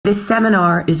This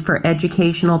seminar is for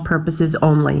educational purposes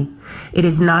only. It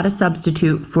is not a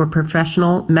substitute for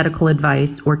professional medical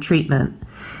advice or treatment.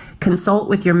 Consult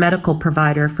with your medical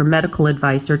provider for medical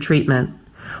advice or treatment.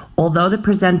 Although the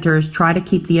presenters try to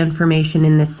keep the information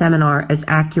in this seminar as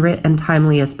accurate and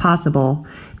timely as possible,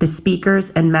 the speakers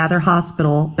and Mather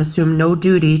Hospital assume no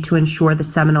duty to ensure the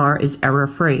seminar is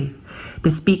error-free. The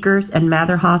speakers and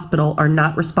Mather Hospital are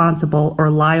not responsible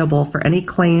or liable for any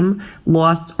claim,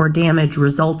 loss, or damage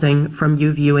resulting from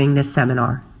you viewing this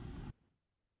seminar.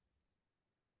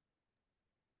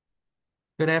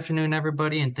 Good afternoon,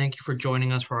 everybody, and thank you for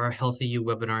joining us for our HealthyU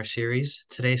Webinar Series.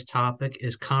 Today's topic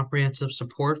is comprehensive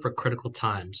support for critical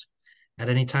times. At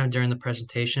any time during the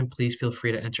presentation, please feel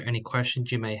free to enter any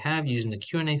questions you may have using the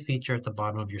Q&A feature at the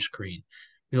bottom of your screen.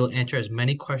 We will answer as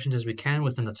many questions as we can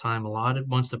within the time allotted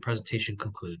once the presentation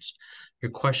concludes.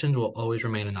 Your questions will always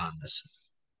remain anonymous.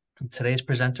 Today's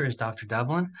presenter is Dr.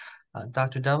 Devlin.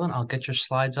 Dr. Devlin, I'll get your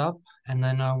slides up and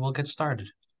then we'll get started.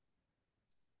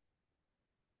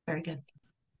 Very good.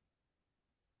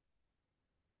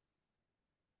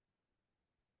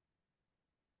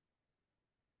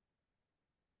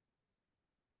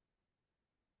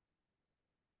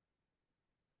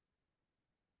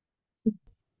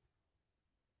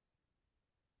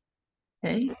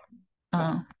 Okay.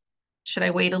 Should I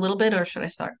wait a little bit or should I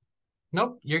start?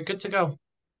 Nope, you're good to go.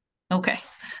 Okay.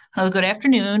 Good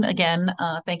afternoon again.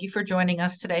 Thank you for joining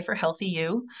us today for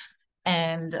HealthyU.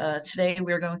 And today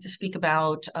we're going to speak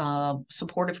about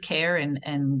supportive care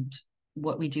and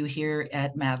what we do here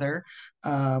at Mather,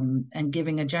 and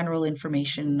giving a general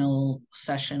informational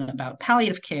session about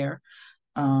palliative care,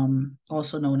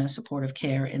 also known as supportive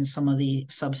care, in some of the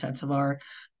subsets of our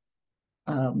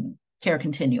care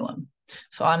continuum.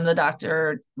 So I'm the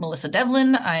Dr. Melissa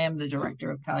Devlin. I am the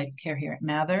Director of Palliative Care here at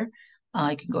Mather.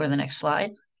 You can go to the next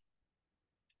slide.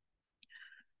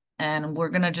 And I'm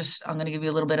going to give you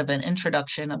a little bit of an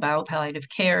introduction about palliative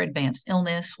care, advanced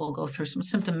illness. We'll go through some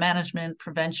symptom management,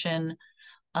 prevention,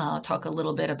 talk a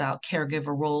little bit about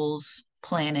caregiver roles,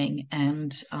 planning,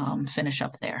 and finish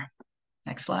up there.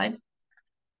 Next slide.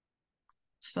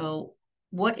 So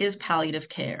what is palliative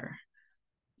care?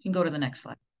 You can go to the next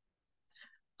slide.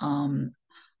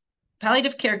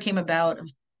 Palliative care came about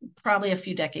probably a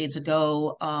few decades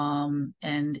ago, and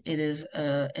it is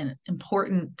an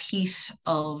important piece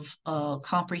of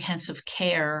comprehensive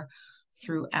care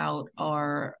throughout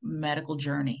our medical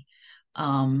journey.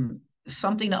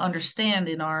 Something to understand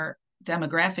in our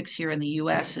demographics here in the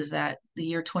U.S. is that the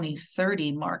year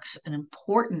 2030 marks an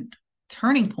important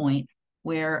turning point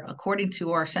where, according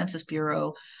to our Census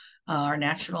Bureau, our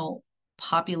national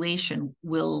population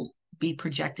will be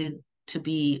projected to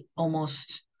be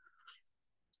almost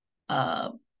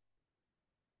the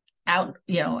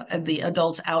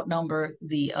adults outnumber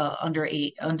the under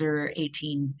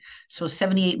 18. So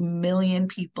 78 million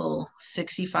people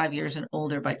 65 years and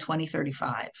older by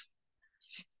 2035.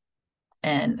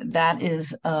 And that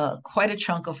is quite a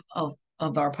chunk of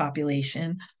our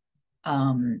population.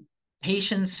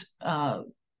 Patients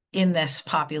in this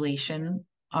population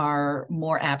are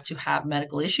more apt to have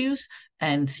medical issues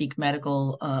and seek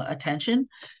medical attention.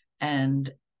 And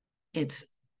it's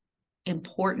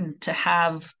important to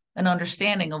have an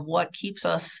understanding of what keeps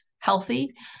us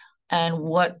healthy and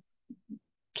what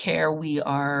care we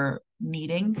are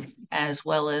needing, as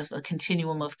well as a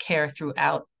continuum of care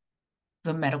throughout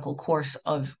the medical course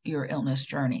of your illness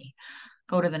journey.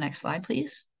 Go to the next slide,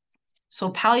 please. So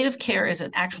palliative care is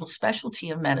an actual specialty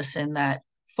of medicine that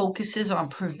focuses on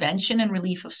prevention and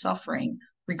relief of suffering,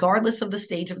 regardless of the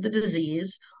stage of the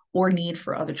disease or need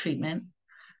for other treatment.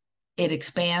 It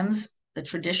expands the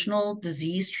traditional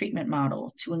disease treatment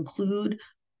model to include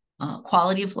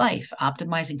quality of life,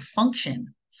 optimizing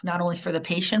function, not only for the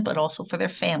patient, but also for their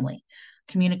family,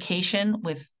 communication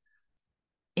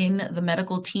within the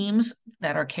medical teams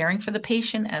that are caring for the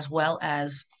patient, as well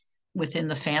as within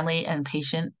the family and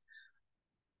patient,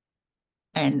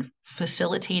 and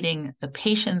facilitating the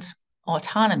patient's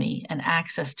autonomy and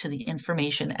access to the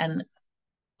information and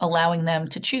allowing them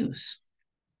to choose.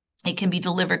 It can be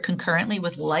delivered concurrently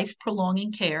with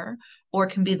life-prolonging care, or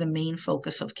it can be the main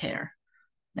focus of care.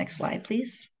 Next slide,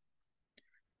 please.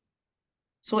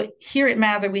 So here at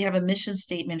Mather, we have a mission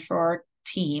statement for our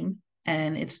team,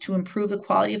 and it's to improve the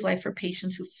quality of life for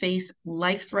patients who face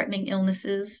life-threatening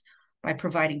illnesses by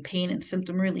providing pain and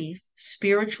symptom relief,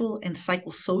 spiritual and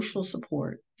psychosocial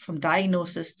support from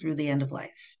diagnosis through the end of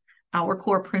life. Our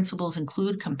core principles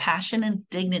include compassion and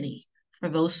dignity for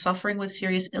those suffering with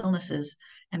serious illnesses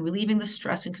and relieving the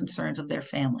stress and concerns of their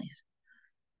families.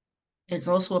 It's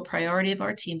also a priority of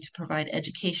our team to provide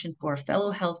education for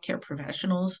fellow healthcare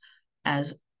professionals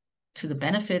as to the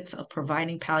benefits of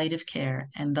providing palliative care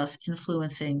and thus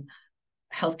influencing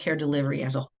healthcare delivery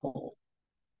as a whole.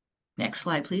 Next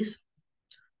slide, please.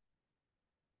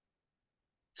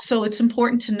 So it's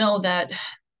important to know that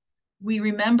we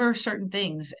remember certain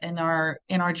things in our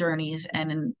journeys,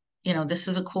 and this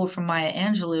is a quote from Maya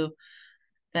Angelou,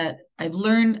 that I've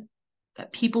learned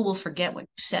that people will forget what you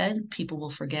said, people will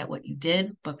forget what you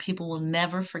did, but people will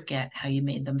never forget how you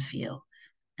made them feel.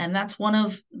 And that's one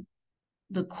of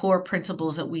the core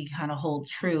principles that we kind of hold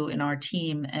true in our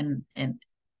team and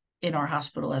in our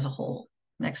hospital as a whole.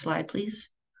 Next slide, please.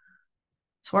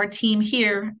 So our team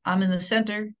here, I'm in the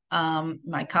center.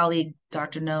 My colleague,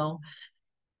 Dr. No,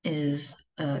 is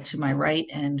to my right,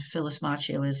 and Phyllis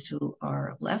Macchio is to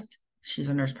our left. She's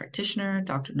a nurse practitioner.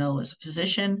 Dr. No is a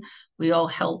physician. We all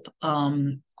help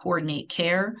coordinate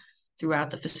care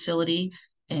throughout the facility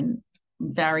in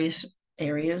various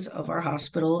areas of our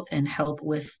hospital and help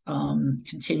with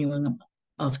continuum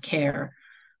of care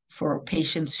for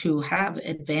patients who have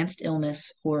advanced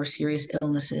illness or serious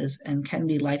illnesses and can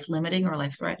be life-limiting or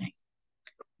life-threatening.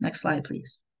 Next slide,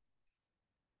 please.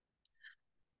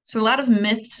 So a lot of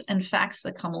myths and facts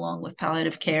that come along with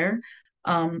palliative care.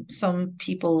 Some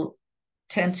people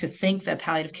tend to think that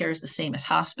palliative care is the same as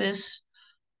hospice.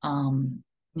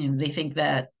 They think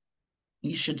that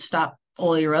you should stop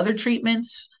all your other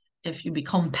treatments if you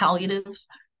become palliative,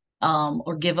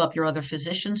 or give up your other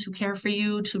physicians who care for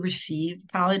you to receive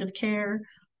palliative care,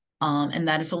 and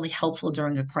that is only helpful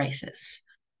during a crisis.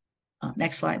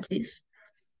 Next slide, please.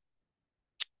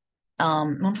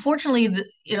 Unfortunately,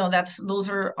 those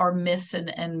are our myths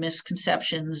and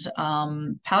misconceptions.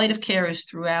 Palliative care is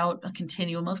throughout a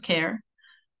continuum of care,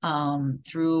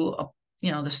 through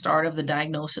the start of the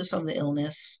diagnosis of the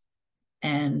illness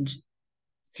and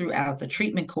throughout the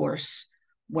treatment course,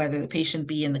 whether the patient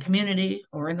be in the community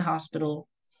or in the hospital,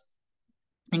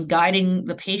 and guiding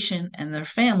the patient and their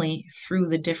family through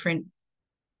the different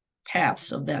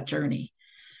paths of that journey,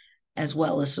 as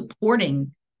well as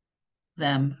supporting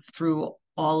them through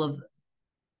all of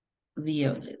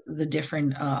the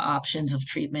different options of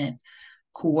treatment,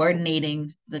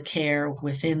 coordinating the care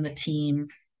within the team,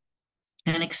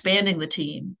 and expanding the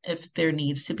team if there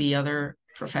needs to be other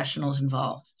professionals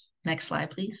involved. Next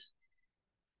slide, please.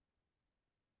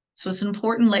 So it's an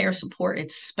important layer of support.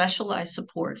 It's specialized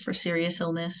support for serious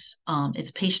illness. It's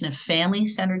patient and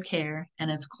family-centered care, and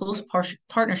it's close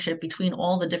partnership between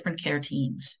all the different care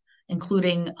teams,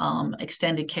 including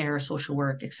extended care, social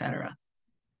work, etc.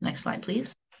 Next slide,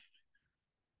 please.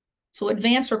 So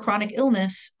advanced or chronic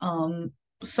illness,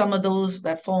 some of those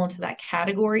that fall into that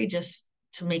category, just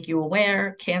to make you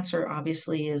aware, cancer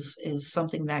obviously is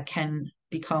something that can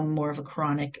become more of a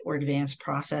chronic or advanced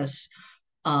process.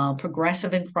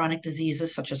 Progressive and chronic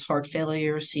diseases such as heart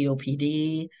failure,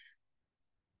 COPD,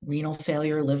 renal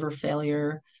failure, liver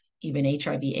failure, even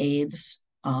HIV/AIDS,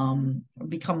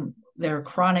 they're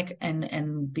chronic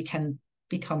and can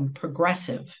become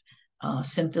progressive.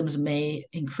 Symptoms may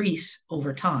increase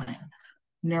over time.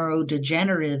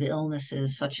 Neurodegenerative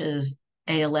illnesses such as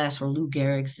ALS or Lou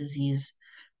Gehrig's disease,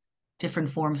 different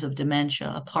forms of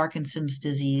dementia, Parkinson's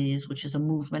disease, which is a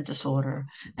movement disorder,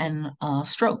 and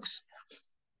strokes.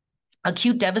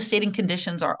 Acute devastating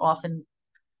conditions are often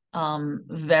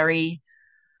very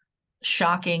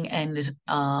shocking and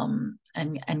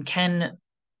can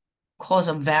cause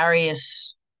a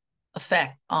various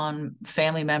effect on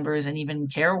family members and even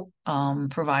care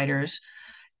providers.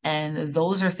 And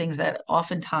those are things that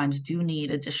oftentimes do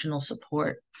need additional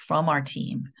support from our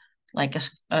team, like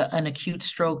an acute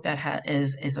stroke that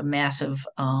is a massive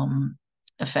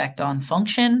effect on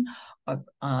function, or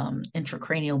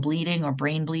intracranial bleeding or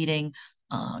brain bleeding,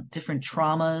 different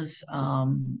traumas,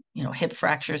 hip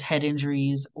fractures, head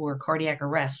injuries, or cardiac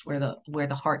arrest where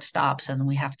the heart stops and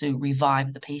we have to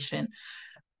revive the patient.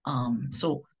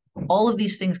 So all of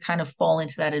these things kind of fall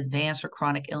into that advanced or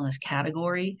chronic illness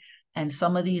category. And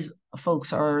some of these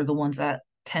folks are the ones that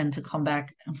tend to come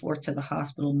back and forth to the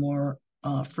hospital more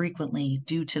frequently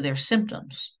due to their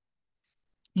symptoms.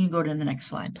 You can go to the next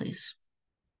slide, please.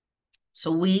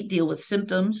 So we deal with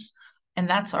symptoms, and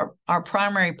that's our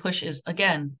primary push is,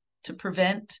 again, to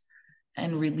prevent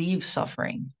and relieve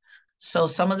suffering. So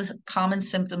some of the common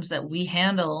symptoms that we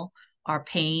handle are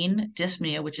pain,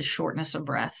 dyspnea, which is shortness of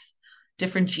breath,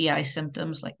 different GI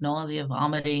symptoms like nausea,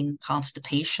 vomiting,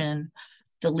 constipation,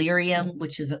 delirium,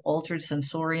 which is an altered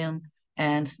sensorium,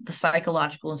 and the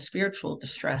psychological and spiritual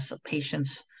distress of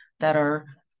patients that are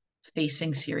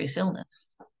facing serious illness.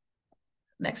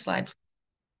 Next slide.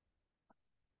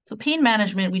 So pain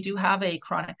management, we do have a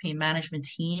chronic pain management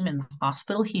team in the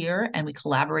hospital here, and we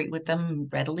collaborate with them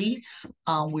readily.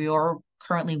 We are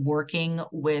currently working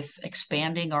with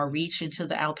expanding our reach into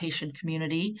the outpatient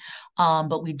community,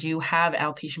 but we do have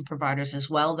outpatient providers as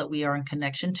well that we are in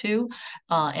connection to,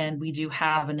 and we do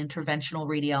have an interventional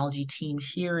radiology team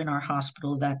here in our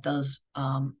hospital that does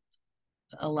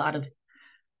a lot of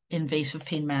invasive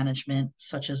pain management,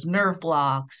 such as nerve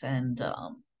blocks and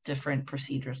different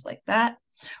procedures like that.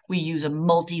 We use a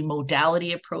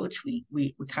multimodality approach.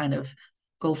 We kind of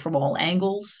go from all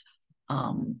angles.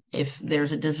 If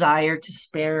there's a desire to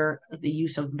spare the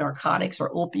use of narcotics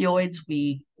or opioids,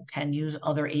 we can use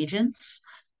other agents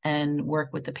and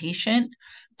work with the patient.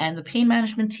 And the pain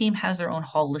management team has their own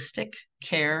holistic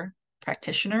care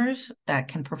practitioners that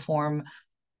can perform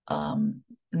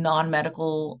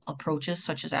non-medical approaches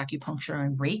such as acupuncture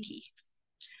and Reiki,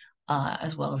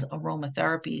 as well as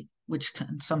aromatherapy, which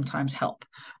can sometimes help.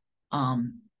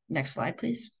 Next slide,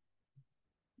 please.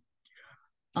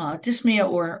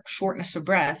 Dyspnea or shortness of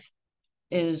breath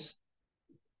is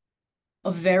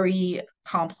a very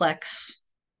complex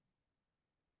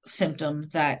symptom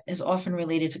that is often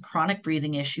related to chronic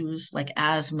breathing issues like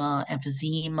asthma,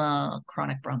 emphysema,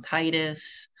 chronic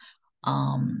bronchitis,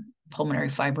 pulmonary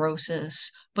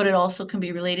fibrosis, but it also can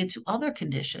be related to other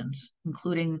conditions,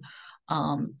 including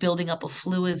building up of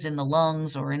fluids in the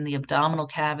lungs or in the abdominal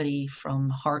cavity from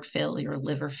heart failure,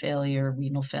 liver failure,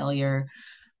 renal failure.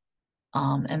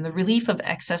 And the relief of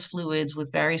excess fluids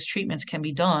with various treatments can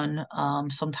be done.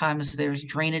 Sometimes there's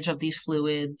drainage of these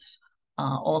fluids,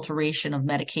 alteration of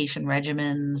medication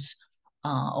regimens,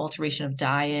 alteration of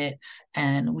diet,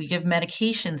 and we give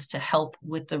medications to help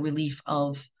with the relief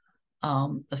of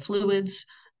the fluids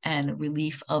and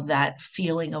relief of that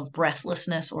feeling of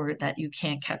breathlessness or that you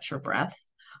can't catch your breath.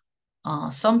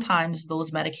 Sometimes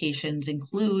those medications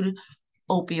include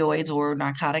opioids or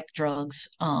narcotic drugs,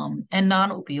 and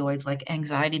non-opioids like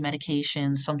anxiety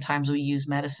medications. Sometimes we use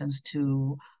medicines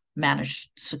to manage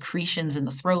secretions in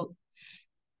the throat.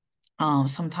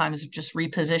 Sometimes just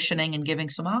repositioning and giving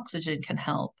some oxygen can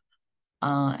help.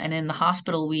 And in the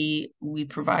hospital, we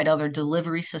provide other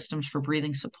delivery systems for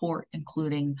breathing support,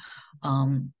 including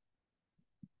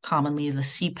commonly the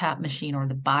CPAP machine or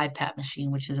the BiPAP machine,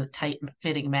 which is a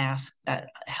tight-fitting mask that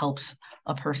helps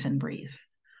a person breathe.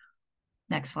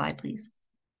 Next slide, please.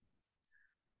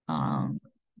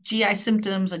 GI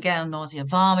symptoms, again, nausea,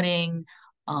 vomiting,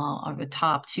 are the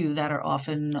top two that are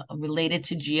often related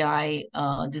to GI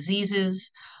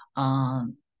diseases.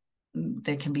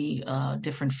 There can be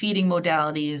different feeding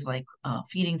modalities like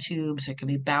feeding tubes. There can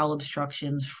be bowel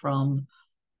obstructions from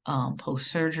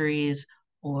post-surgeries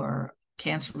or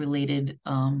cancer-related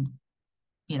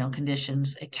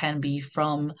conditions. It can be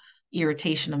from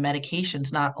irritation of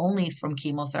medications, not only from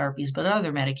chemotherapies, but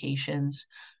other medications.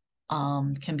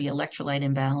 Can be electrolyte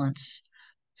imbalance.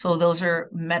 So those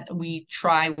are we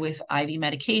try with IV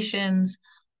medications.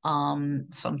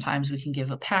 Sometimes we can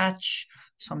give a patch.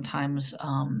 Sometimes,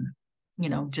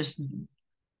 just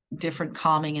different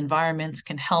calming environments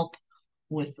can help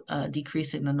with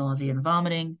decreasing the nausea and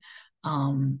vomiting.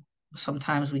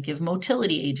 Sometimes we give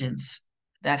motility agents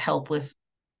that help with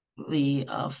the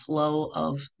flow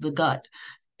of the gut,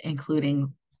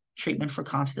 including treatment for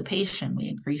constipation. We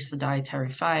increase the dietary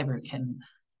fiber, can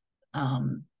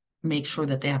make sure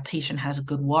that the patient has a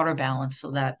good water balance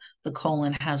so that the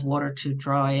colon has water to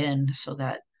draw in so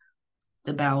that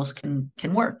the bowels can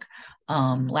work.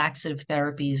 Laxative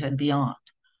therapies and beyond.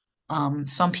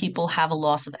 Some people have a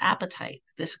loss of appetite.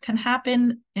 This can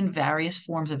happen in various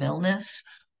forms of illness.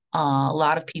 A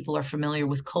lot of people are familiar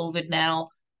with COVID now.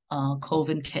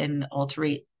 COVID can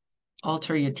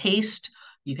alter your taste.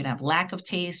 You can have lack of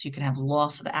taste. You can have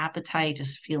loss of appetite,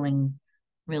 just feeling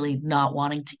really not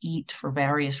wanting to eat for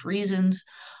various reasons,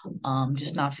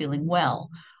 just not feeling well.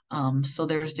 So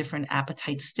there's different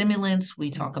appetite stimulants.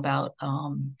 We talk about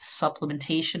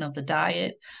supplementation of the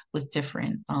diet with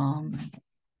different,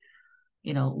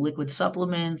 liquid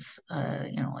supplements,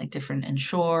 like different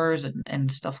Ensures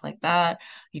and stuff like that.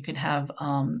 You can have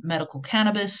medical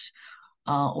cannabis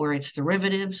or its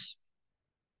derivatives.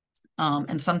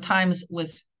 And sometimes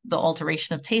with the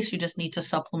alteration of taste, you just need to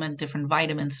supplement different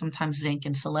vitamins. Sometimes zinc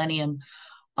and selenium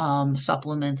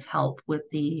supplements help with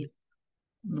the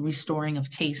restoring of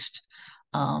taste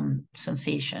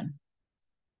sensation.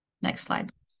 Next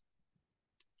slide.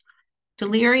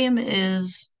 Delirium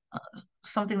is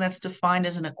something that's defined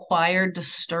as an acquired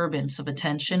disturbance of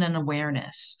attention and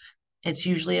awareness. It's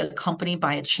usually accompanied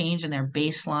by a change in their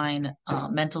baseline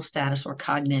mental status or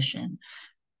cognition.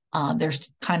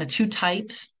 There's kind of two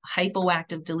types,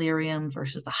 hypoactive delirium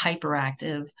versus the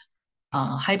hyperactive.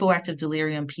 Hypoactive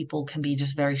delirium, people can be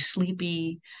just very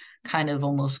sleepy, kind of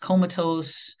almost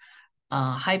comatose,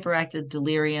 Hyperactive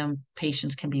delirium,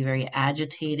 patients can be very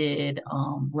agitated,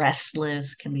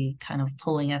 restless, can be kind of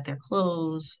pulling at their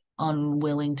clothes,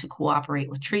 unwilling to cooperate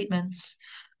with treatments.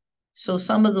 So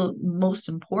some of the most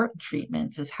important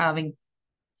treatments is having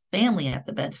family at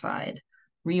the bedside,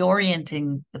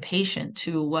 reorienting the patient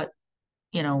to what,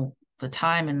 the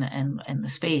time and the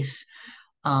space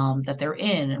that they're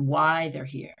in and why they're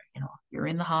here. You're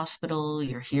in the hospital,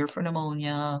 you're here for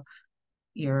pneumonia,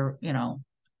 you're,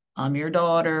 I'm your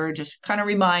daughter, just kind of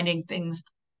reminding things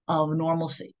of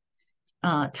normalcy.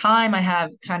 Time I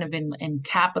have kind of in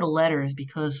capital letters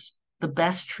because the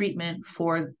best treatment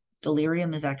for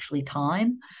delirium is actually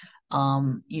time.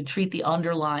 You treat the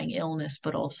underlying illness,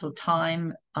 but also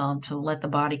time to let the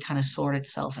body kind of sort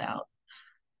itself out.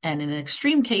 And in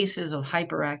extreme cases of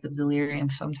hyperactive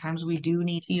delirium, sometimes we do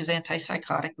need to use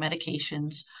antipsychotic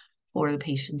medications for the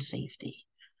patient's safety.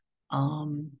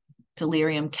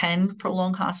 Delirium can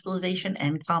prolong hospitalization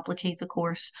and complicate the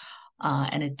course,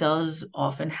 and it does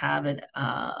often have an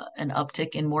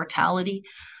uptick in mortality,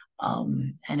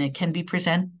 and it can be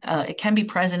present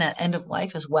at end of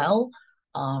life as well,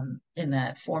 in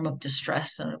that form of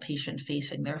distress and a patient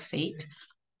facing their fate.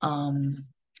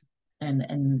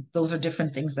 And those are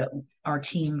different things that our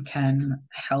team can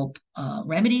help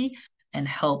remedy and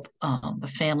help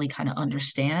the family kind of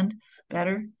understand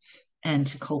better and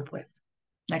to cope with.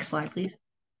 Next slide, please.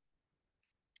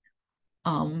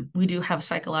 We do have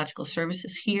psychological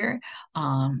services here,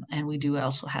 and we do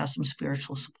also have some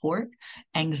spiritual support.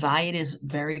 Anxiety is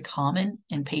very common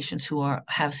in patients who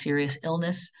have serious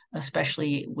illness,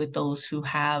 especially with those who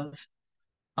have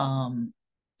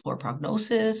poor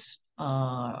prognosis.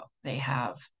 They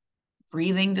have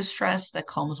breathing distress that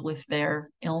comes with their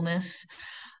illness.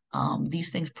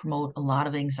 These things promote a lot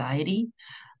of anxiety.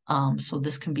 So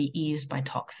this can be eased by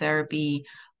talk therapy,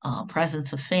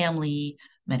 presence of family,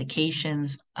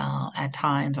 medications at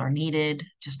times are needed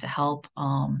just to help,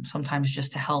 sometimes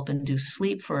just to help induce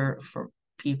sleep for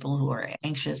people who are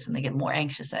anxious and they get more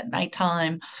anxious at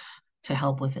nighttime, to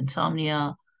help with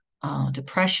insomnia.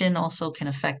 Depression also can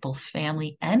affect both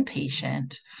family and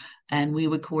patient, and we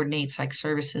would coordinate psych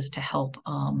services to help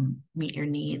meet your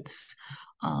needs.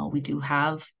 We do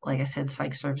have, like I said,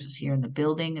 psych services here in the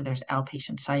building, and there's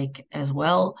outpatient psych as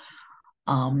well.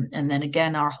 And then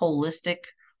again, our holistic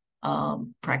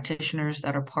practitioners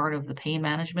that are part of the pain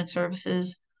management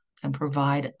services can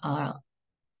provide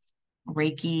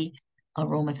Reiki,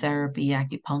 aromatherapy,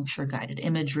 acupuncture, guided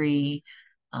imagery,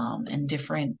 and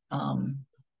different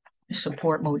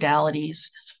support modalities.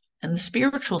 And the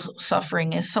spiritual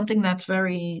suffering is something that's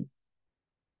very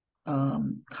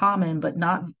common, but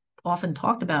not often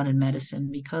talked about in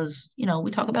medicine because,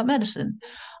 we talk about medicine.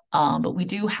 But we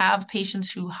do have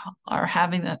patients who are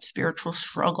having that spiritual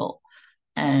struggle.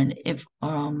 And if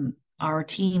our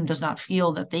team does not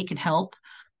feel that they can help,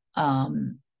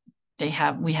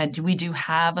 we do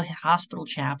have a hospital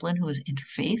chaplain who is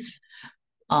interfaith.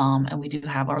 And we do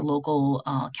have our local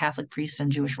Catholic priests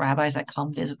and Jewish rabbis that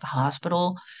come visit the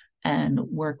hospital and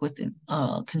work with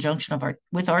conjunction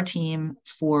with our team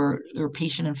for your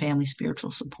patient and family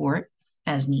spiritual support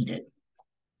as needed.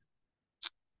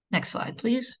 Next slide,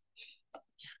 please.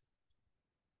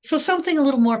 So something a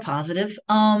little more positive.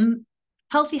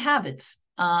 Healthy habits.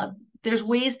 There's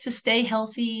ways to stay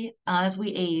healthy as we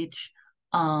age.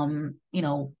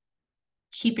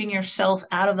 Keeping yourself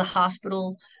out of the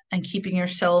hospital and keeping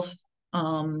yourself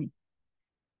in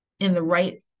the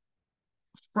right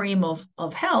frame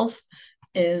of health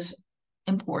is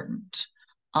important.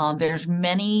 There's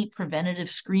many preventative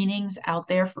screenings out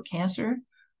there for cancer.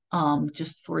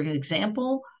 Just for an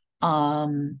example,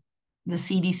 the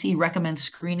CDC recommends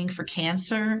screening for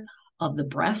cancer of the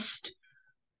breast,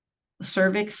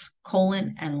 cervix,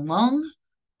 colon, and lung.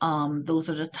 Those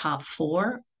are the top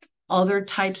 4. Other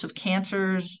types of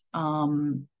cancers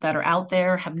that are out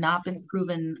there have not been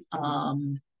proven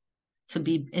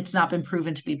it's not been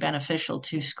proven to be beneficial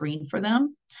to screen for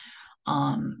them.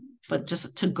 But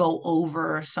just to go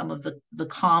over some of the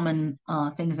common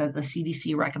things that the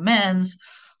CDC recommends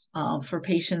for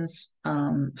patients,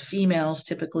 females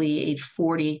typically age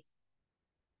 40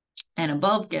 and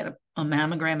above get a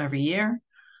mammogram every year.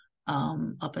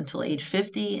 Up until age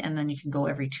 50, and then you can go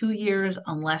every 2 years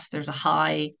unless there's a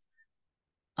high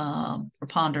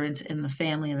preponderance in the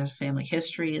family and there's family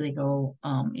history. They go,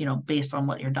 based on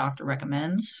what your doctor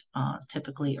recommends,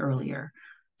 typically earlier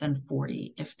than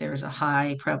 40 if there's a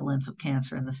high prevalence of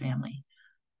cancer in the family.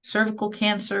 Cervical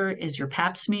cancer is your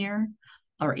pap smear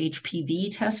or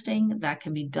HPV testing that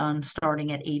can be done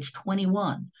starting at age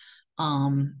 21.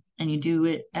 And you do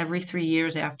it every 3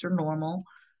 years after normal.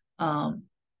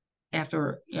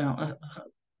 after,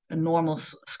 a normal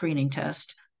screening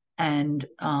test, and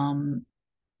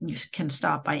you can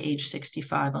stop by age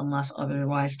 65 unless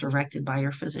otherwise directed by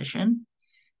your physician.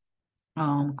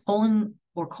 Colon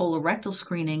or colorectal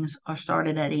screenings are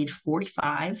started at age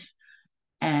 45,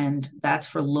 and that's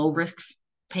for low risk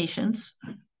patients.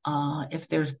 If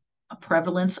there's a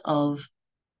prevalence of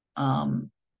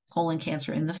colon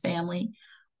cancer in the family,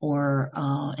 or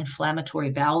inflammatory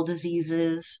bowel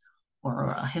diseases,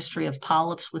 or a history of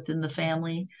polyps within the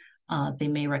family, they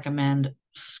may recommend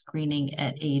screening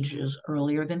at ages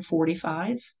earlier than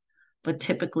 45. But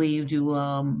typically you do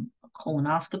a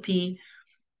colonoscopy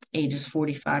ages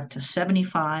 45 to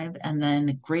 75, and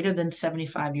then greater than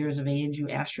 75 years of age, you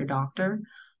ask your doctor,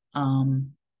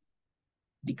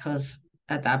 because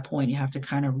at that point you have to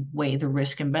kind of weigh the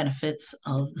risk and benefits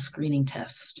of the screening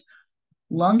test.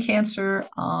 Lung cancer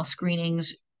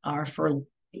screenings are for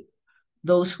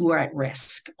those who are at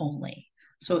risk only.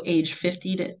 So age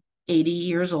 50 to 80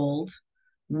 years old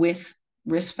with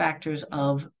risk factors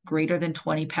of greater than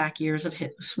 20 pack years of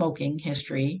smoking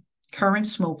history, current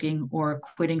smoking, or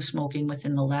quitting smoking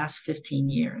within the last 15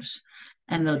 years.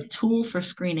 And the tool for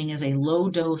screening is a low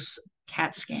dose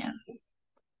CAT scan.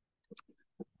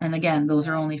 And again, those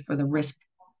are only for the risk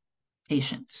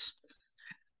patients.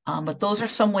 But those are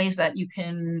some ways that you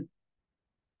can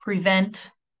prevent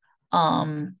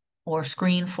or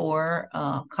screen for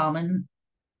common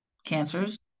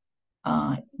cancers.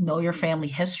 Know your family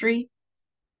history.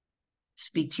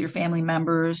 Speak to your family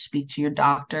members, speak to your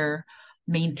doctor.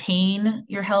 Maintain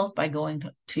your health by going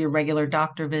to your regular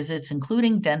doctor visits,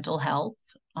 including dental health.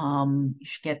 You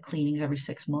should get cleanings every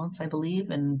 6 months, I believe,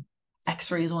 and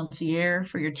x-rays once a year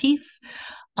for your teeth.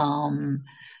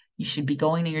 You should be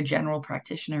going to your general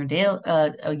practitioner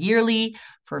yearly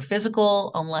for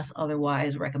physical, unless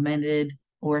otherwise recommended,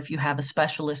 or if you have a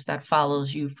specialist that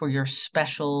follows you for your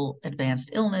special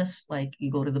advanced illness, like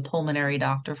you go to the pulmonary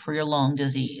doctor for your lung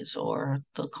disease or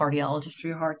the cardiologist for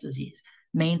your heart disease.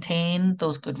 Maintain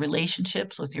those good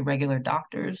relationships with your regular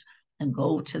doctors and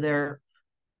go to their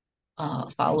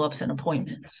follow-ups and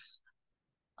appointments.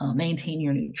 Maintain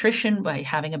your nutrition by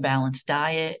having a balanced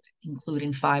diet,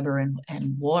 including fiber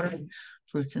and water,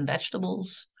 fruits and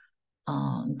vegetables,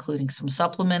 including some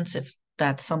supplements if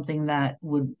that's something that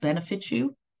would benefit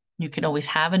you. You can always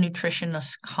have a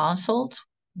nutritionist consult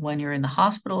when you're in the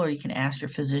hospital, or you can ask your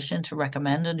physician to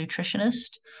recommend a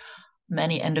nutritionist.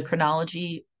 Many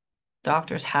endocrinology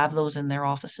doctors have those in their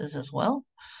offices as well.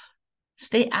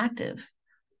 Stay active.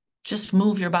 Just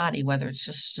move your body, whether it's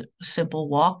just a simple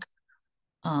walk.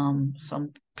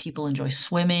 Some people enjoy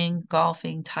swimming,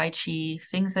 golfing, Tai Chi,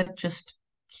 things that just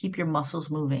keep your muscles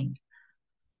moving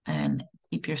and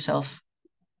keep yourself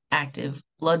active,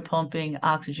 blood pumping,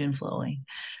 oxygen flowing.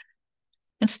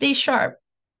 And stay sharp.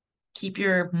 Keep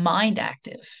your mind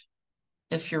active.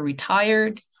 If you're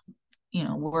retired,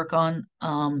 work on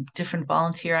different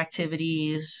volunteer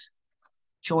activities,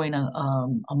 join a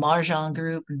mahjong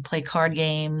group and play card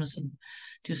games, and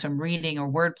do some reading or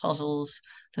word puzzles.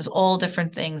 There's all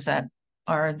different things that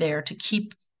are there to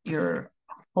keep your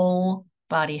whole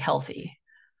body healthy.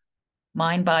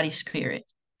 Mind, body, spirit.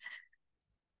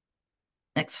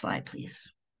 Next slide,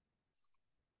 please.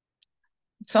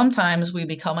 Sometimes we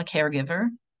become a caregiver.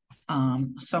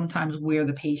 Sometimes we're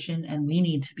the patient and we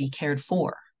need to be cared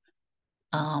for.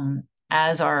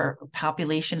 As our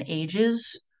population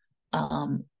ages,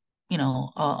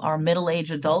 our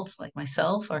middle-aged adults like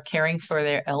myself are caring for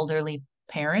their elderly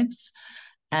parents,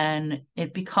 and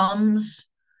it becomes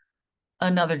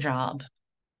another job.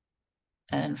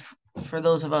 And for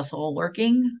those of us all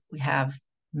working, we have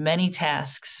many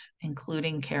tasks,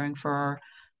 including caring for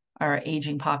our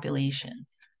aging population.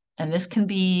 And this can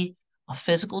be a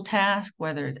physical task,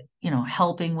 whether,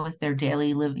 helping with their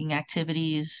daily living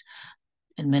activities,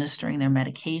 administering their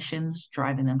medications,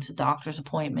 driving them to doctor's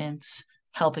appointments,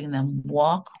 helping them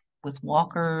walk with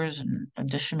walkers and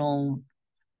additional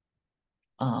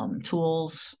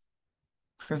tools,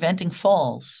 preventing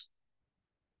falls,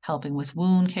 helping with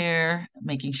wound care,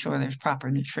 making sure there's proper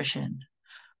nutrition.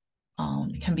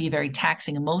 It can be very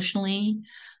taxing emotionally.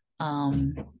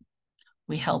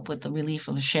 We help with the relief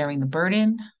of sharing the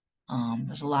burden.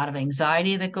 There's a lot of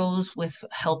anxiety that goes with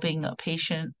helping a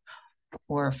patient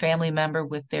or a family member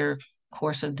with their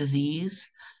course of disease.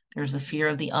 There's the fear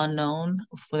of the unknown,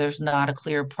 where there's not a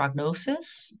clear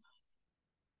prognosis.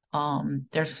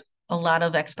 There's a lot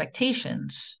of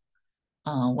expectations,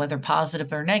 whether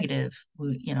positive or negative.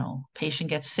 Patient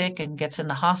gets sick and gets in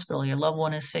the hospital. Your loved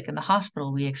one is sick in the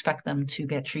hospital. We expect them to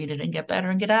get treated and get better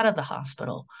and get out of the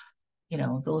hospital.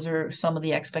 Those are some of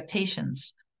the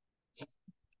expectations.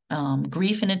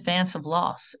 Grief in advance of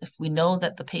loss. If we know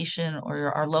that the patient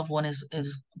or our loved one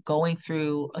is going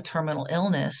through a terminal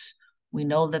illness, we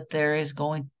know that there is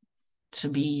going to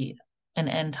be an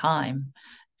end time.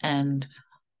 And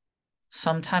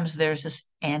sometimes there's this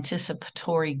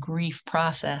anticipatory grief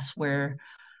process where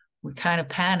we kind of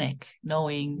panic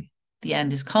knowing the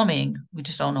end is coming. We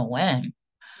just don't know when.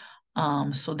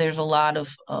 So there's a lot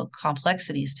of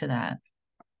complexities to that.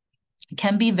 It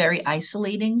can be very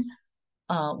isolating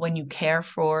when you care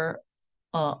for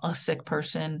a sick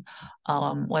person,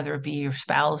 whether it be your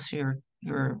spouse,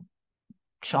 your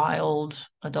child,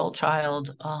 adult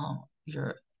child,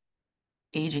 your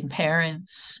aging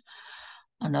parents,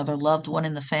 another loved one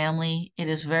in the family. It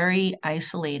is very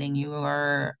isolating. You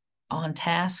are on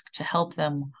task to help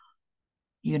them.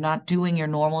 You're not doing your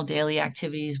normal daily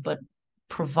activities, but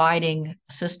providing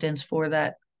assistance for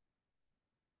that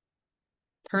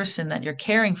person that you're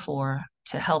caring for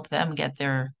to help them get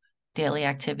their daily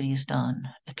activities done.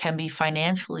 It can be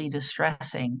financially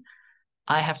distressing.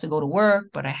 I have to go to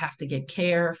work, but I have to get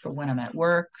care for when I'm at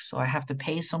work. So I have to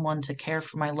pay someone to care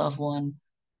for my loved one.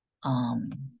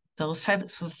 Those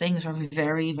types of things are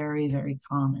very, very, very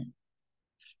common.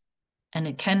 And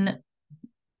it can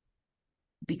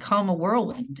become a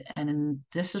whirlwind. And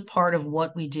this is part of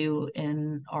what we do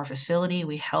in our facility.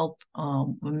 We help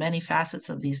with many facets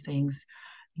of these things,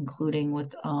 including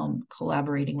with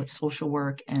collaborating with social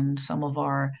work and some of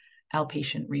our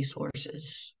outpatient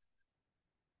resources.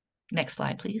 Next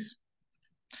slide, please.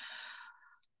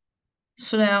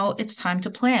 So now it's time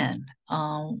to plan.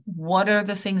 What are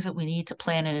the things that we need to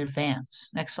plan in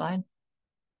advance? Next slide.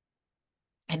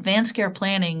 Advanced care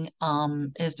planning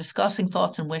is discussing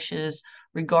thoughts and wishes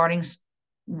regarding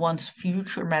one's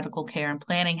future medical care and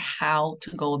planning how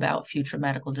to go about future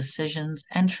medical decisions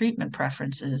and treatment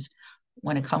preferences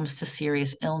when it comes to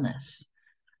serious illness.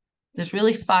 There's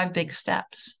really 5 big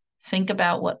steps. Think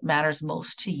about what matters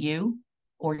most to you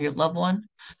or your loved one.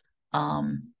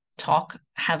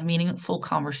 Have meaningful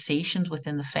conversations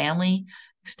within the family,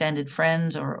 extended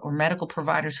friends, or medical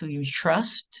providers who you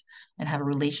trust and have a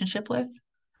relationship with.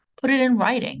 Put it in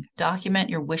writing. Document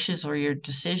your wishes or your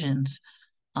decisions.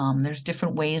 There's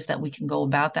different ways that we can go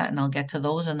about that, and I'll get to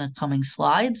those in the coming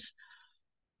slides.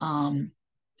 And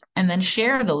then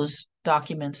share those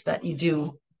documents that you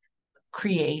do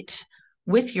create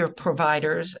with your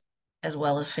providers as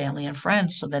well as family and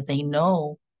friends so that they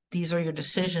know these are your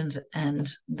decisions and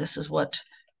this is what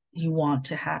you want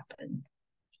to happen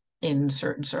in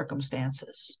certain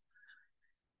circumstances.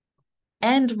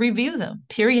 And review them.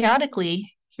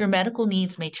 Periodically, your medical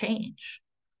needs may change.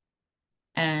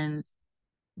 And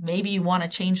maybe you want to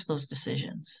change those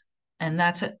decisions. And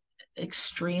that's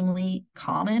extremely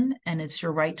common, and it's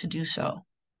your right to do so.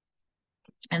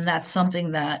 And that's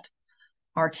something that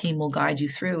our team will guide you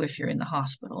through if you're in the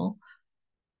hospital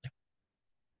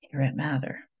here at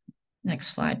Mather. Next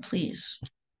slide, please.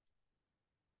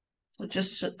 So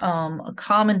just a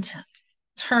common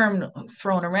term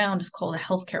thrown around is called a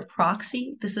healthcare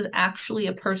proxy. This is actually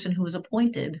a person who is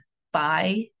appointed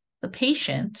by the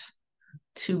patient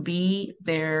to be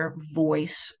their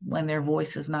voice when their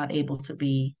voice is not able to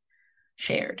be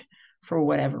shared for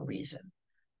whatever reason.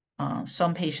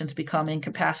 Some patients become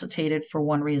incapacitated for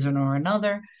one reason or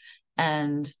another,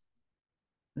 and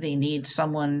they need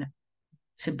someone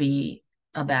to be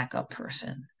a backup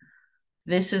person.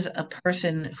 This is a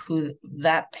person who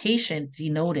that patient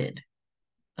denoted,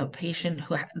 a patient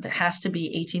who has to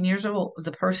be 18 years old.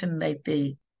 The person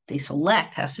they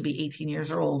select has to be 18 years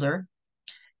or older,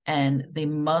 and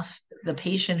the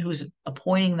patient who's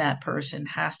appointing that person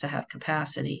has to have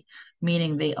capacity,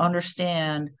 meaning they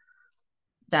understand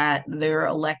that they're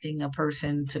electing a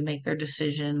person to make their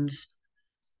decisions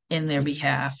in their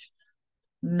behalf,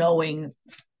 knowing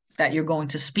that you're going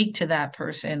to speak to that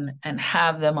person and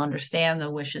have them understand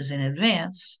the wishes in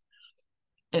advance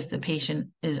if the patient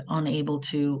is unable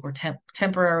to, or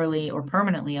temporarily or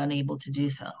permanently unable to do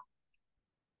so.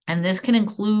 And this can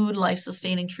include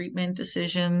life-sustaining treatment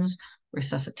decisions,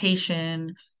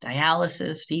 resuscitation,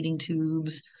 dialysis, feeding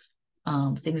tubes,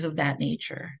 things of that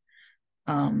nature.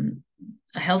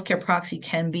 A healthcare proxy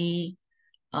can be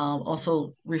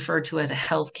also referred to as a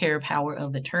healthcare power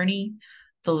of attorney.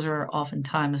 Those are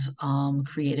oftentimes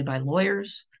created by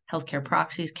lawyers. Healthcare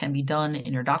proxies can be done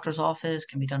in your doctor's office,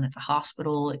 can be done at the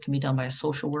hospital. It can be done by a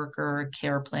social worker, a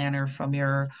care planner from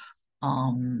your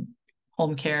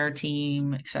home care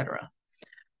team, etc.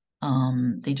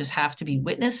 They just have to be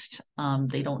witnessed.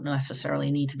 They don't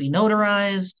necessarily need to be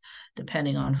notarized,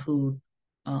 depending on who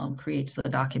creates the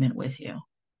document with you.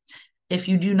 If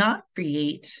you do not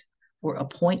create or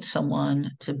appoint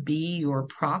someone to be your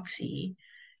proxy,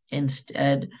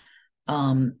 Instead,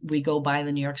 we go by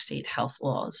the New York State health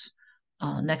laws.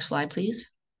 Next slide, please.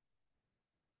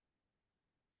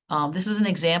 This is an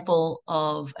example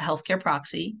of a healthcare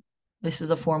proxy. This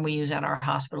is a form we use at our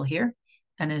hospital here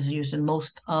and is used in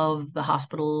most of the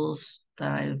hospitals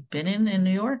that I've been in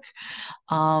New York.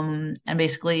 And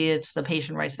basically, it's the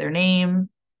patient writes their name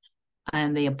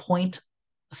and they appoint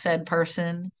said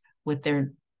person with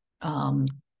their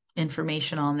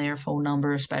information on their phone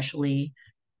number, especially.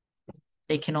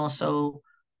 They can also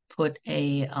put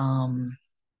a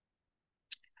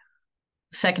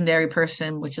secondary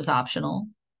person, which is optional,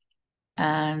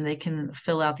 and they can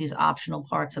fill out these optional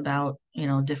parts about,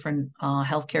 different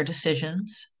healthcare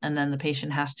decisions, and then the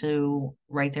patient has to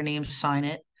write their name, sign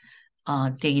it,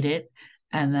 date it,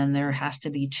 and then there has to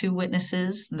be 2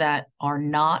 witnesses that are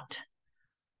not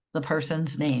the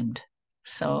person's named.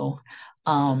 So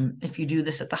if you do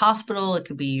this at the hospital, it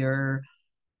could be your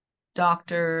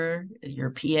doctor, your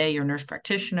PA, your nurse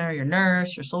practitioner, your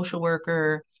nurse, your social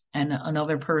worker, and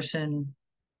another person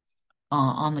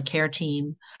on the care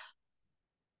team,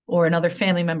 or another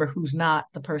family member who's not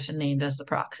the person named as the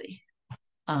proxy.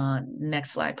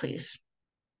 Next slide, please.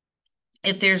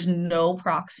 If there's no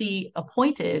proxy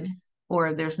appointed,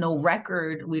 or there's no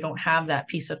record, we don't have that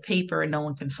piece of paper and no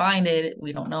one can find it.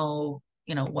 We don't know,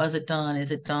 was it done?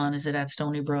 Is it done? Is it at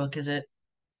Stony Brook? Is it,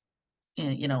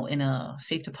 in a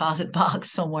safe deposit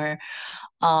box somewhere?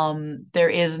 There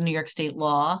is New York State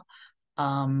law,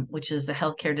 which is the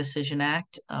Healthcare Decision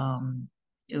Act.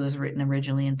 It was written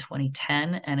originally in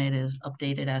 2010 and it is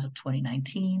updated as of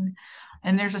 2019.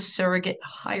 And there's a surrogate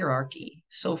hierarchy.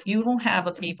 So if you don't have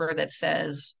a paper that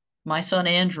says, my son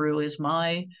Andrew is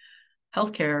my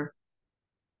healthcare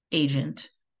agent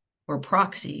or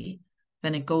proxy,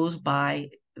 then it goes by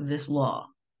this law.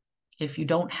 If you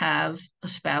don't have a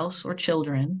spouse or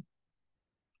children,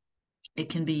 it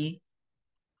can be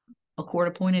a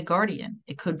court-appointed guardian.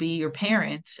 It could be your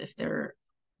parents if they're,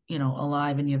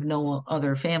 alive and you have no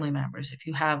other family members. If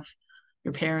you have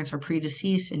your parents are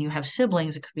predeceased and you have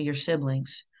siblings, it could be your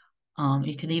siblings.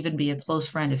 You can even be a close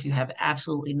friend if you have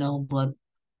absolutely no blood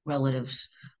relatives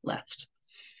left.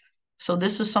 So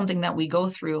this is something that we go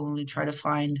through when we try to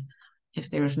find if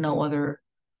there's no other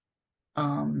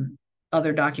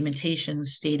documentation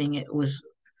stating it was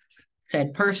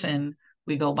said person,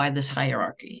 we go by this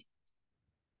hierarchy.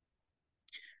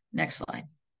 Next slide.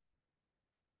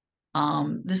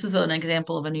 This is an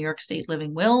example of a New York State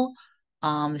living will.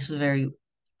 This is a very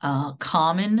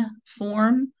common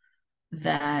form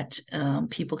that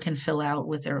people can fill out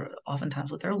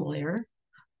oftentimes with their lawyer.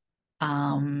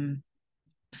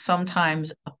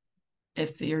 Sometimes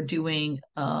if you're doing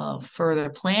further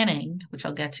planning, which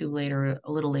I'll get to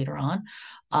a little later on,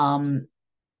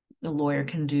 the lawyer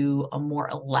can do a more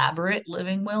elaborate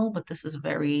living will, but this is a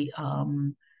very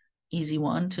easy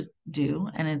one to do,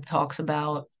 and it talks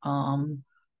about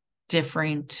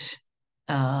different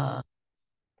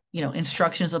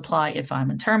instructions apply if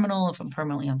I'm in terminal, if I'm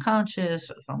permanently unconscious,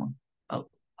 if I'm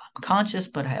conscious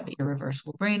but I have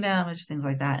irreversible brain damage, things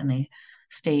like that, and they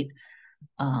state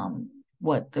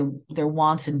what their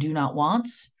wants and do not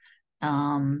wants,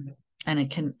 and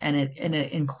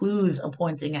it includes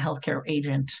appointing a healthcare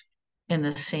agent in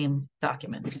the same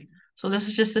document. So this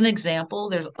is just an example.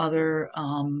 There's other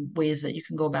ways that you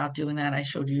can go about doing that. I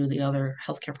showed you the other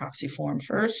healthcare proxy form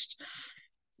first.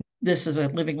 This is a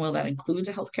living will that includes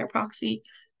a healthcare proxy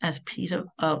as a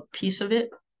piece of it.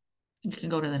 You can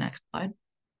go to the next slide.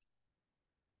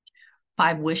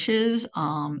 5 wishes.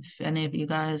 If any of you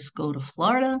guys go to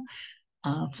Florida,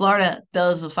 Florida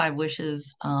does the 5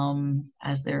 wishes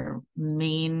as their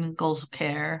main goals of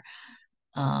care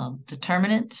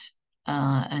determinant.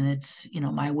 And it's,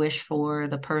 my wish for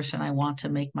the person I want to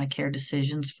make my care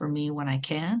decisions for me when I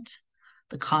can't,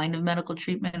 the kind of medical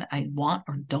treatment I want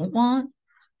or don't want,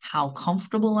 how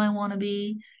comfortable I want to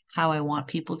be, how I want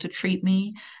people to treat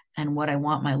me, and what I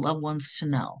want my loved ones to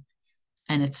know.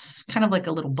 And it's kind of like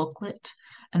a little booklet.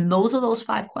 And those are those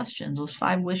 5 questions, those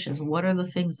 5 wishes. What are the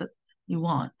things that you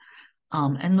want?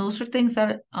 And those are things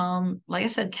that, like I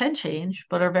said, can change,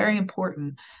 but are very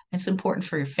important. It's important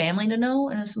for your family to know,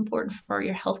 and it's important for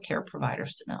your healthcare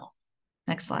providers to know.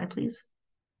 Next slide, please.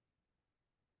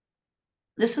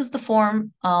 This is the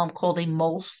form called a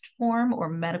MOST form, or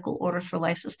Medical Orders for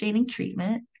Life-Sustaining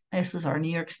Treatment. This is our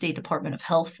New York State Department of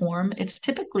Health form. It's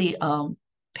typically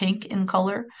pink in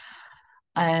color,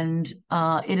 and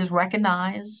it is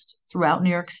recognized throughout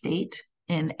New York State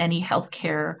in any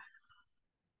healthcare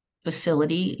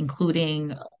facility,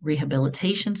 including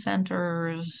rehabilitation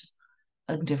centers,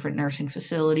 different nursing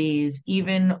facilities,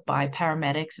 even by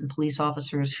paramedics and police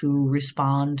officers who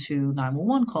respond to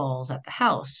 911 calls at the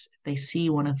house. If they see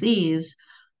one of these,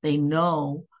 they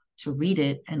know to read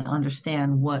it and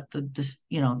understand what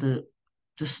the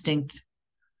distinct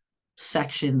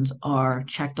sections are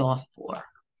checked off for.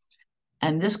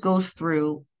 And this goes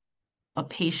through a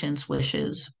patient's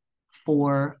wishes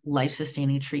for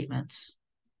life-sustaining treatments.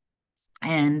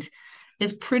 And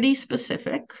it's pretty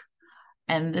specific.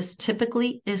 And this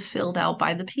typically is filled out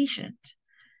by the patient.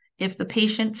 If the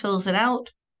patient fills it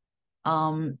out,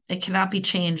 it cannot be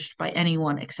changed by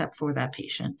anyone except for that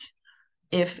patient.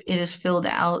 If it is filled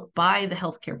out by the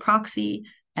healthcare proxy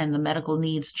and the medical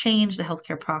needs change, the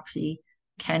healthcare proxy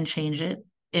can change it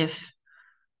if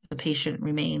the patient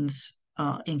remains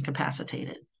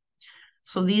incapacitated.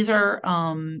 So these are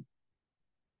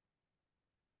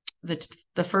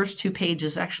the first 2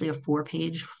 pages, actually a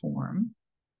 4-page form.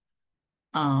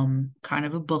 Kind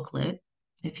of a booklet,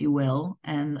 if you will.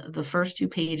 And the first 2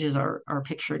 pages are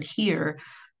pictured here.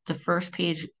 The first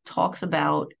page talks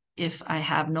about if I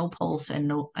have no pulse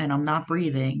and I'm not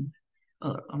breathing,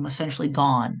 I'm essentially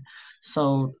gone.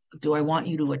 So do I want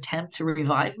you to attempt to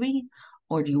revive me,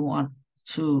 or do you want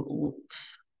to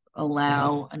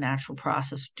allow a natural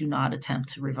process? Do not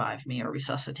attempt to revive me or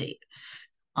resuscitate.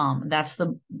 That's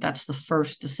the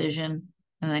first decision,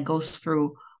 and it goes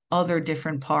through other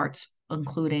different parts,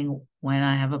 including when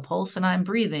I have a pulse and I'm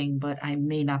breathing, but I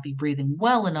may not be breathing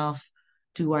well enough.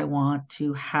 Do I want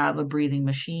to have a breathing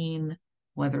machine,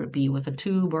 whether it be with a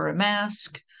tube or a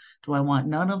mask? Do I want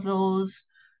none of those?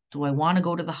 Do I want to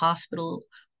go to the hospital?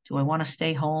 Do I want to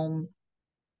stay home?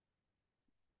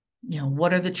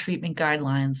 What are the treatment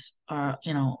guidelines?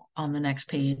 On the next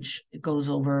page, it goes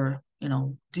over,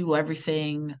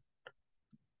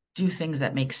 do things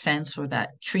that make sense or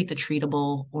that treat the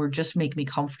treatable or just make me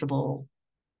comfortable,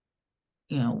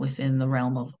 within the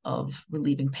realm of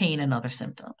relieving pain and other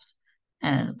symptoms.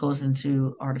 And it goes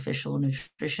into artificial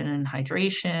nutrition and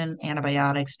hydration,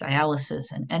 antibiotics,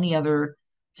 dialysis, and any other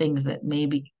things that may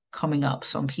be coming up.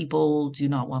 Some people do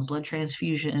not want blood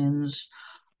transfusions.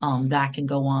 That can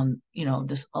go on,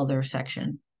 this other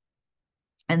section.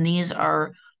 And these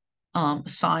are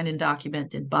signed and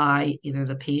documented by either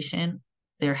the patient,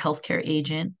 their healthcare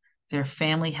agent, their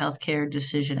Family Healthcare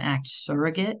Decision Act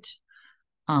surrogate.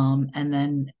 And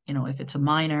then, if it's a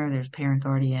minor, there's parent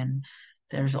guardian.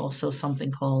 There's also something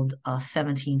called a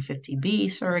 1750B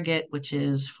surrogate, which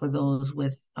is for those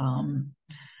with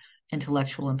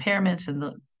intellectual impairments,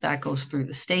 and that goes through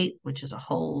the state, which is a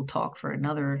whole talk for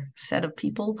another set of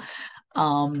people.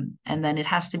 And then it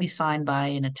has to be signed by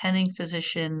an attending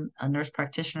physician, a nurse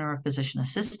practitioner, or a physician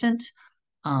assistant,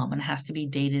 and it has to be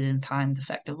dated and timed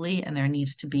effectively, and there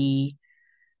needs to be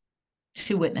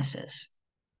 2 witnesses.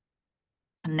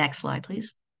 Next slide,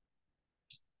 please.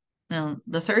 Now,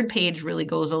 the 3rd page really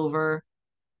goes over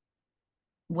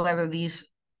whether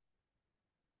these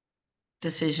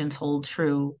decisions hold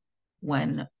true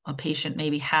when a patient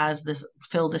maybe has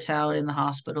filled this out in the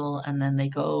hospital, and then they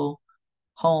go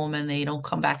home and they don't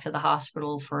come back to the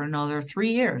hospital for another 3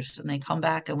 years, and they come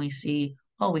back and we see,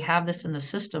 oh, we have this in the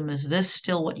system. Is this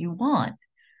still what you want?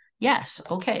 Yes.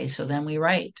 Okay. So then we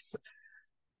write,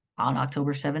 on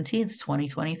October 17th,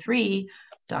 2023,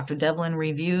 Dr. Devlin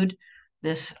reviewed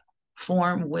this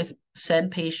form with said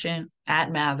patient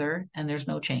at Mather, and there's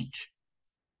no change.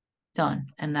 Done.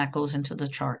 And that goes into the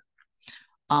chart.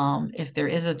 If there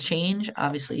is a change,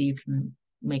 obviously you can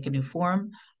make a new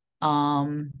form.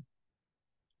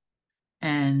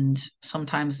 And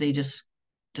sometimes they just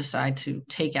decide to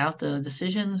take out the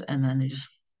decisions and then they just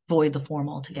void the form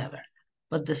altogether.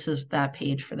 But this is that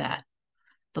page for that.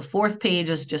 The 4th page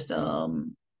is just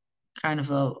kind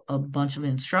of a bunch of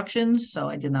instructions, so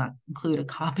I did not include a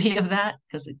copy of that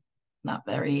because it's not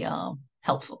very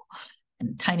helpful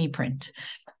and tiny print.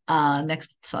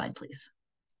 Next slide, please.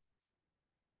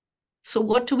 So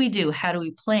what do we do? How do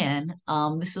we plan?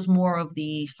 This is more of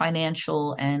the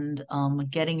financial and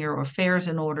getting your affairs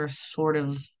in order sort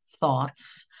of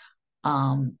thoughts.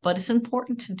 But it's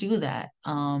important to do that.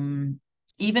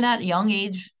 Even at a young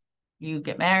age, you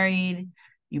get married,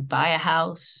 you buy a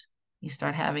house, you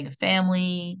start having a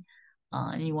family,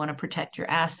 and you want to protect your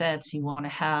assets. You want to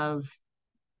have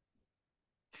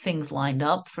things lined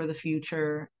up for the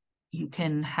future. You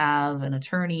can have an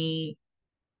attorney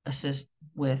assist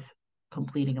with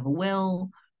completing of a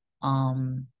will.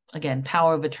 Again,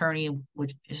 power of attorney,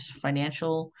 which is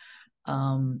financial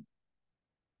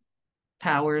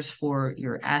powers for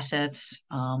your assets,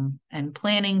 and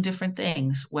planning different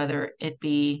things, whether it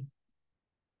be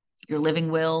your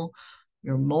living will,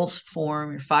 your most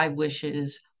form, your 5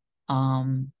 wishes,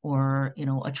 or,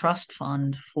 a trust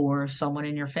fund for someone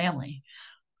in your family.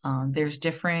 There's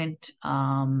different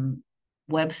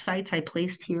websites I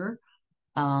placed here.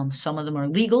 Some of them are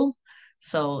legal.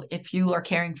 So if you are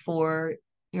caring for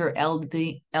your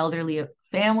elderly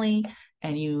family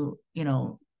and you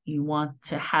want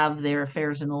to have their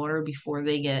affairs in order before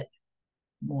they get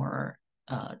more,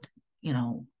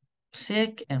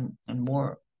 sick and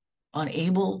more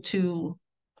unable to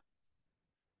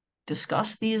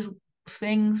discuss these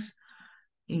things,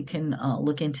 you can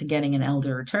look into getting an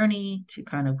elder attorney to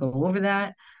kind of go over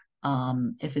that.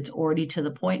 If it's already to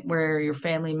the point where your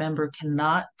family member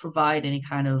cannot provide any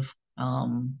kind of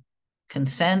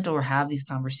consent or have these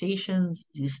conversations,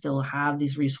 you still have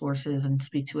these resources and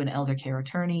speak to an elder care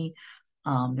attorney.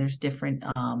 There's different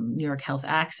New York Health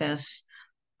Access.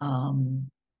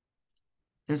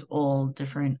 There's all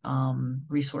different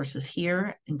resources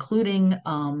here, including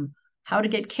how to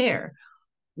get care.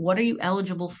 What are you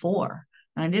eligible for?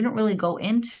 And I didn't really go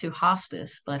into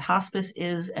hospice, but hospice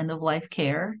is end-of-life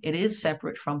care. It is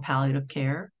separate from palliative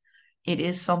care. It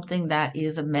is something that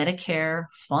is a Medicare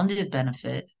funded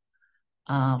benefit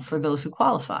for those who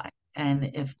qualify.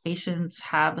 And if patients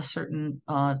have a certain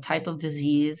type of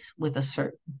disease with a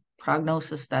certain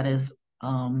prognosis that is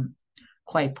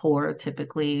quite poor,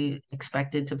 typically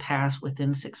expected to pass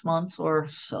within 6 months or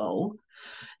so,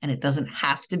 and it doesn't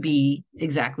have to be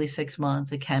exactly 6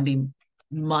 months. It can be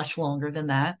much longer than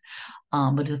that.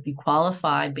 But if you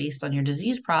qualify based on your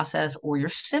disease process or your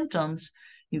symptoms,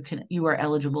 you are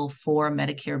eligible for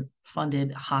Medicare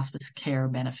funded hospice care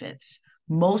benefits.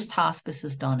 Most hospice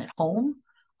is done at home.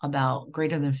 About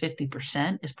greater than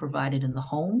 50% is provided in the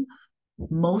home.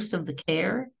 Most of the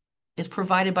care is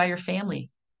provided by your family.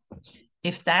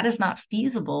 If that is not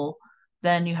feasible,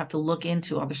 then you have to look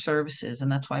into other services.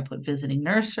 And that's why I put Visiting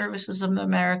Nurse Services of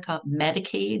America.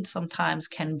 Medicaid sometimes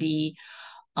can be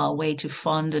a way to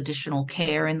fund additional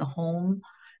care in the home.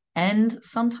 And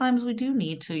sometimes we do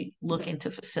need to look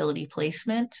into facility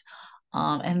placement.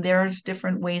 And there's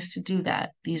different ways to do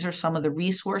that. These are some of the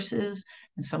resources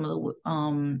and some of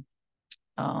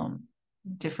the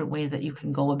different ways that you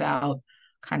can go about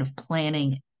kind of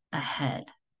planning ahead.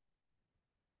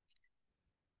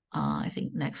 I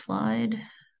think next slide.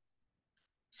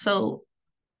 So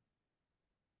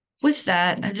with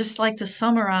that, I'd just like to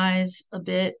summarize a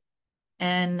bit.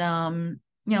 And,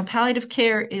 palliative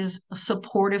care is a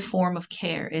supportive form of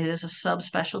care. It is a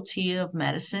subspecialty of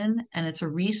medicine, and it's a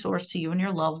resource to you and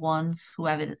your loved ones who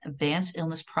have an advanced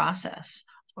illness process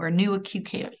or new acute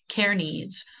care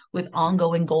needs with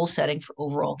ongoing goal setting for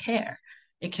overall care.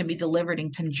 It can be delivered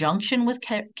in conjunction with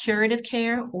curative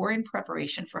care or in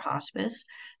preparation for hospice,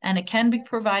 and it can be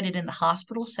provided in the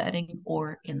hospital setting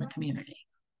or in the community.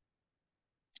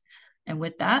 And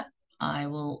with that, I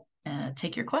will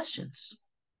take your questions.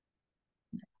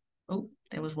 Oh,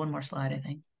 there was one more slide, I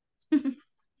think.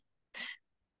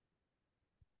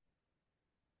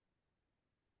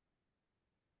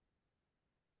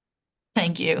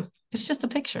 Thank you. It's just a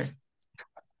picture.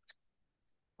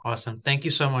 Awesome. Thank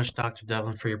you so much, Dr.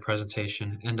 Devlin, for your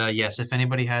presentation. And yes, if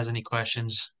anybody has any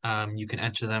questions, you can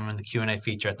enter them in the Q&A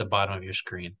feature at the bottom of your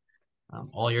screen.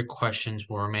 All your questions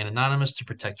will remain anonymous to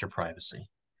protect your privacy.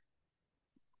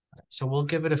 So we'll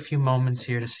give it a few moments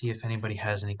here to see if anybody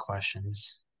has any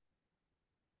questions.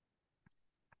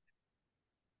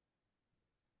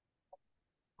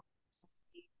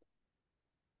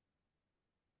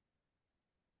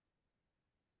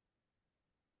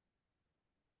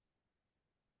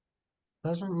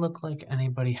 Doesn't look like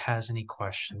anybody has any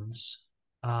questions.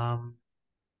 I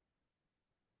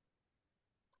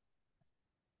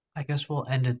guess we'll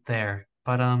end it there.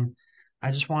 But I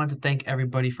just wanted to thank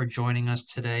everybody for joining us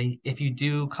today. If you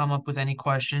do come up with any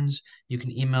questions, you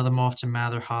can email them off to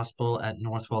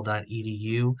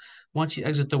matherhospital@northwell.edu. Once you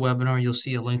exit the webinar, you'll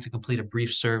see a link to complete a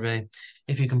brief survey.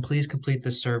 If you can please complete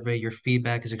this survey, your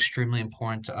feedback is extremely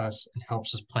important to us and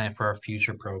helps us plan for our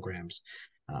future programs.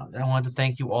 I want to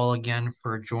thank you all again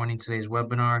for joining today's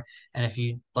webinar. And if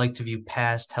you'd like to view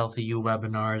past HealthyU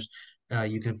webinars,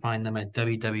 you can find them at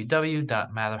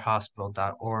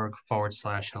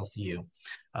www.matherhospital.org/HealthyU.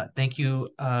 Thank you,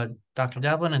 Dr.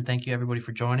 Devlin, and thank you everybody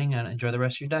for joining, and enjoy the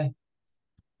rest of your day.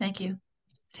 Thank you.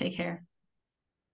 Take care.